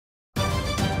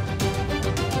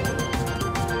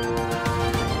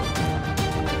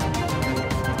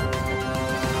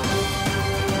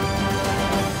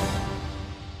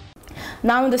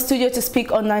Now in the studio to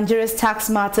speak on Nigeria's tax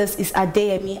matters is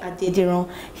Adeyemi Adediran.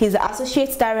 He's the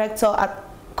Associate Director at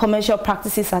Commercial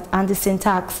Practices at Andersen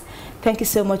Tax. Thank you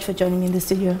so much for joining me in the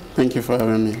studio. Thank you for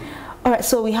having me. All right,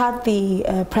 so we had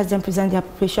the President present the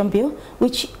appropriation bill,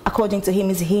 which according to him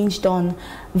is hinged on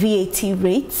VAT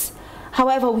rates.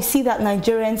 However, we see that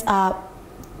Nigerians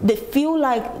they feel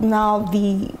like now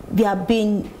they are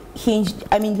being hinged.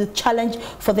 I mean, the challenge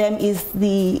for them is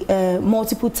the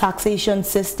multiple taxation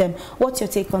system. What's your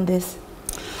take on this?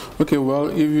 Okay, well,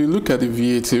 if you look at the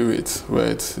VAT rate,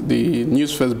 right, the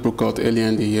news first broke out earlier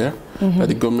in the year that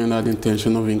the government had the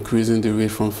intention of increasing the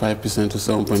rate from 5% to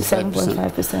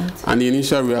 7.5%. And the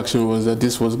initial reaction was that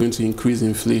this was going to increase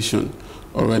inflation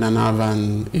or rather than have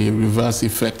a reverse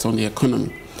effect on the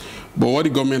economy. But what the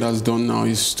government has done now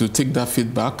is to take that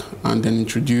feedback and then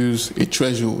introduce a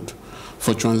threshold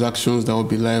for transactions that will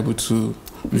be liable to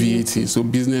VAT. So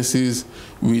businesses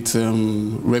with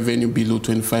revenue below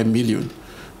 25 million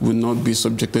will not be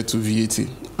subjected to VAT.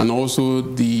 And also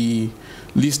the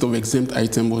list of exempt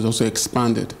items was also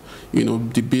expanded. You know,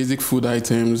 the basic food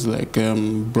items like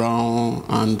brown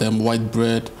and white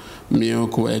bread,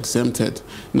 milk were exempted.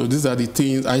 You know, these are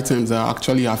the items that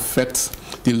actually affect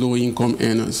the low-income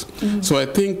earners. So I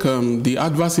think the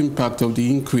adverse impact of the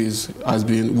increase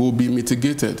will be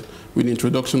mitigated with the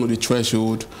introduction of the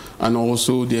threshold and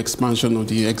also the expansion of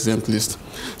the exempt list.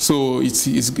 So it's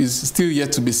still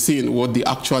yet to be seen what the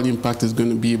actual impact is going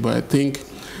to be, but I think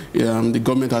the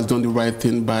government has done the right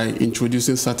thing by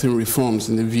introducing certain reforms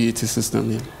in the VAT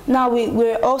system. Yeah. Now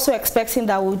we're also expecting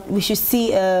that we should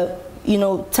see you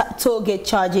know, toll gate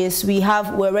charges. We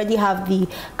already have the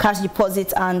cash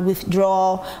deposit and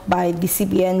withdrawal by the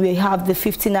CBN. We have the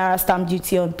 15 naira stamp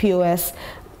duty on POS.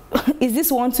 Is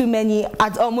this one too many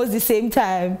at almost the same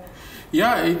time?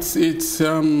 Yeah,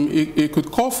 it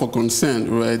could call for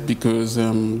concern, right? Because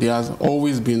there has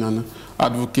always been an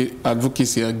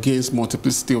advocacy against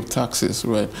multiplicity of taxes,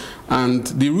 right? And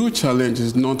the real challenge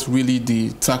is not really the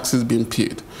taxes being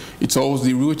paid. It's always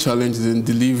the real challenge is in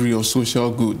delivery of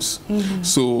social goods.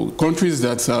 So countries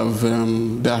that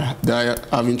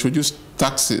have introduced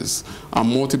taxes and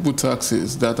multiple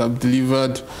taxes that have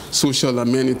delivered social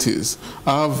amenities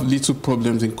have little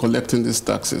problems in collecting these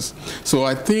taxes. So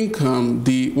I think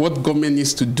what government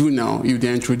needs to do now, if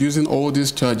they're introducing all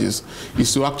these charges,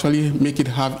 is to actually make it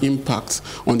have impact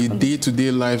on the day-to-day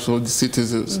lives of the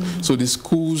citizens. So the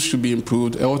schools should be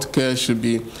improved, healthcare should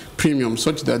be premium,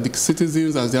 such that the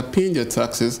citizens, as they're paying their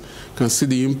taxes, can see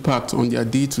the impact on their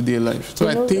day-to-day life. So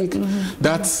I think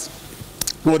that's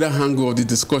other angle of the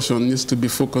discussion needs to be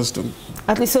focused on.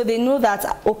 At least so they know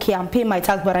that, okay, I'm paying my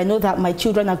tax, but I know that my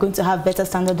children are going to have better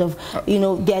standard of, you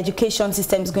know, the education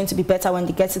system is going to be better when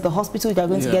they get to the hospital, they're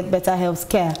going to get better health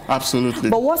care. Absolutely.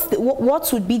 But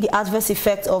what would be the adverse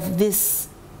effect of this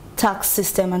tax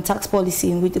system and tax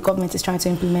policy in which the government is trying to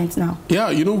implement now?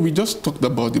 Yeah, you know, we just talked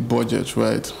about the budget,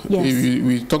 right? Yes.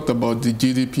 We talked about the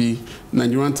GDP,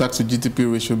 Nigerian tax to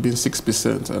GDP ratio being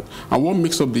 6%. And what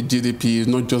makes up the GDP is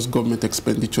not just government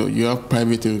expenditure. You have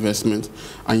private investment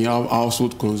and you have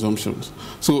household consumptions.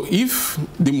 So if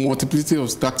the multiplicity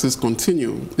of taxes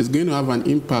continue, it's going to have an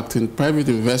impact in private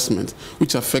investment,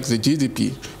 which affects the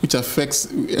GDP,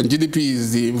 and GDP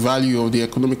is the value of the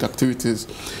economic activities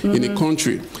in the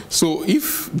country. So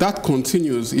if that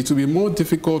continues, it will be more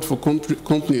difficult for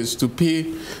companies to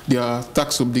pay their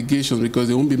tax obligations because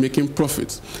they won't be making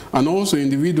profits. And also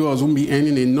individuals won't be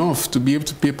earning enough to be able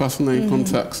to pay personal income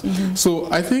tax. So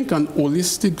I think an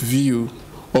holistic view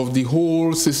of the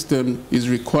whole system is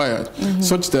required,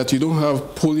 such that you don't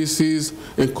have policies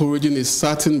encouraging a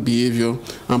certain behavior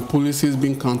and policies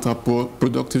being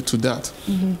counterproductive to that.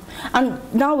 And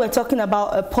now we're talking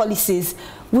about policies.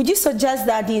 Would you suggest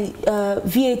that the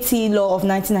VAT law of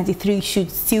 1993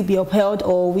 should still be upheld,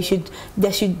 or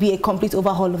there should be a complete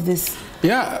overhaul of this?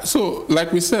 Yeah, so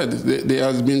like we said, there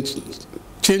has been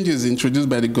changes introduced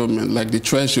by the government, like the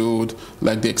threshold,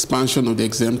 like the expansion of the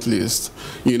exempt list,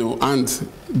 you know, and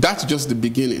that's just the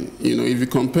beginning. You know, if you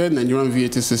compare the Nigerian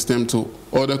VAT system to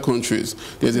other countries,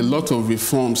 there's a lot of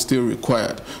reform still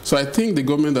required. So I think the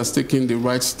government has taken the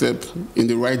right step in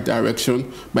the right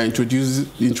direction by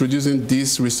introducing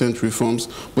these recent reforms,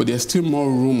 but there's still more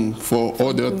room for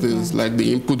other things like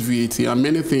the input VAT and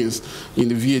many things in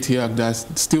the VAT Act that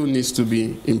still needs to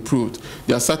be improved.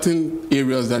 There are certain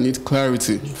areas that need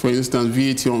clarity. For instance,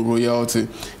 VAT on royalty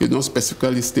is not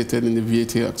specifically stated in the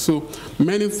VAT Act. So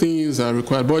many things are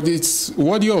required that. But it's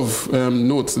worthy of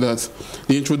note that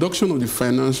the introduction of the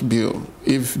finance bill,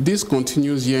 if this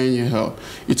continues year in, year out,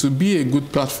 it will be a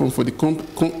good platform for the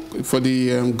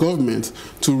government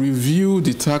to review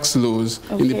the tax laws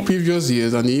in the previous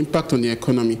years and the impact on the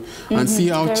economy and see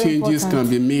how changes can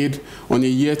be made on a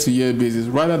year-to-year basis,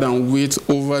 rather than wait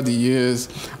over the years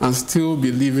and still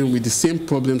be living with the same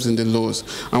problems in the laws.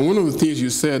 And one of the things you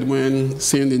said when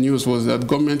saying the news was that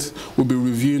government will be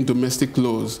reviewing domestic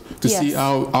laws to see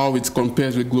how it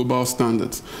compares with global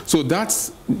standards. So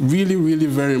that's really, really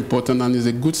very important and is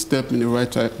a good step in the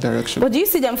right direction. But do you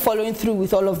see them following through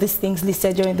with all of these things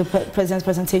listed during the president's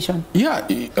presentation? Yeah,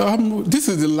 this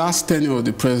is the last tenure of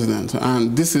the president,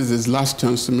 and this is his last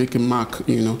chance to make a mark,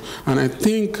 you know. And I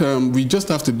think we just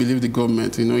have to believe the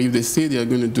government, you know. If they say they are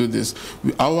going to do this,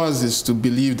 ours is to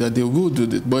believe that they will do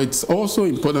it. But it's also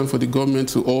important for the government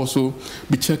to also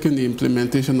be checking the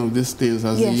implementation of these things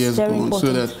as the years go on,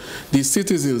 so that the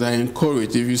citizens are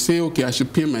encouraged. If you say, okay, I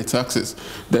should pay my taxes,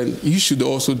 then you should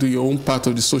also do your own part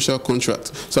of the social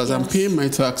contract. So as I'm paying my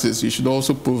taxes, you should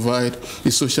also provide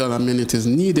the social amenities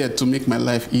needed to make my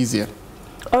life easier.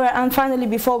 All right, and finally,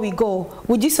 before we go,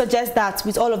 would you suggest that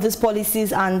with all of these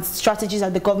policies and strategies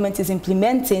that the government is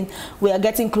implementing, we are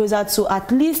getting closer to at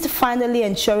least finally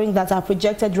ensuring that our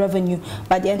projected revenue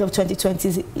by the end of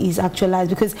 2020 is actualized?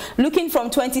 Because looking from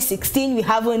 2016, we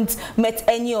haven't met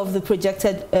any of the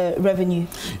projected revenue.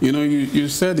 You know, you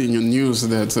said in your news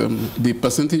that the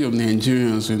percentage of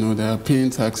Nigerians, you know, that are paying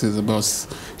taxes about...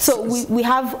 So we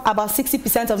have about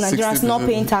 60% of Nigerians not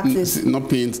paying taxes.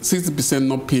 60%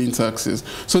 not paying taxes.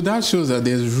 So that shows that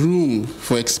there's room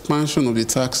for expansion of the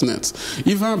tax nets.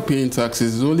 If I'm paying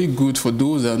taxes, it's only good for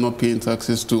those that are not paying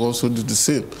taxes to also do the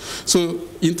same. So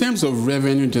in terms of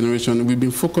revenue generation, we've been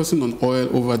focusing on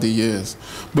oil over the years,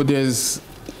 but there's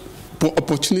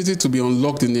opportunity to be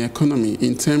unlocked in the economy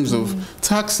in terms of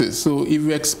taxes. So if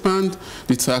we expand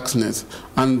the tax net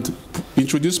and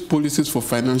introduce policies for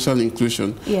financial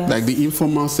inclusion, like the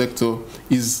informal sector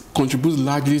contributes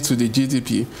largely to the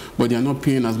GDP, but they are not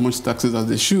paying as much taxes as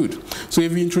they should. So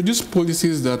if we introduce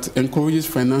policies that encourages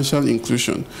financial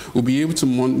inclusion, we'll be able to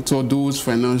monitor those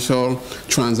financial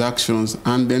transactions,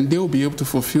 and then they will be able to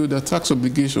fulfill their tax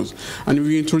obligations. And if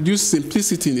we introduce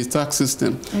simplicity in the tax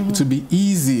system, it will be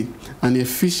easy and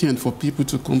efficient for people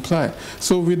to comply.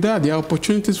 So with that, there are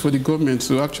opportunities for the government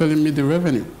to actually meet the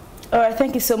revenue. All right,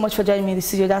 thank you so much for joining me in the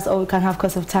studio. That's all we can have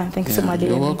because of time. Thank you so much, Adeyemi.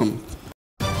 You're welcome.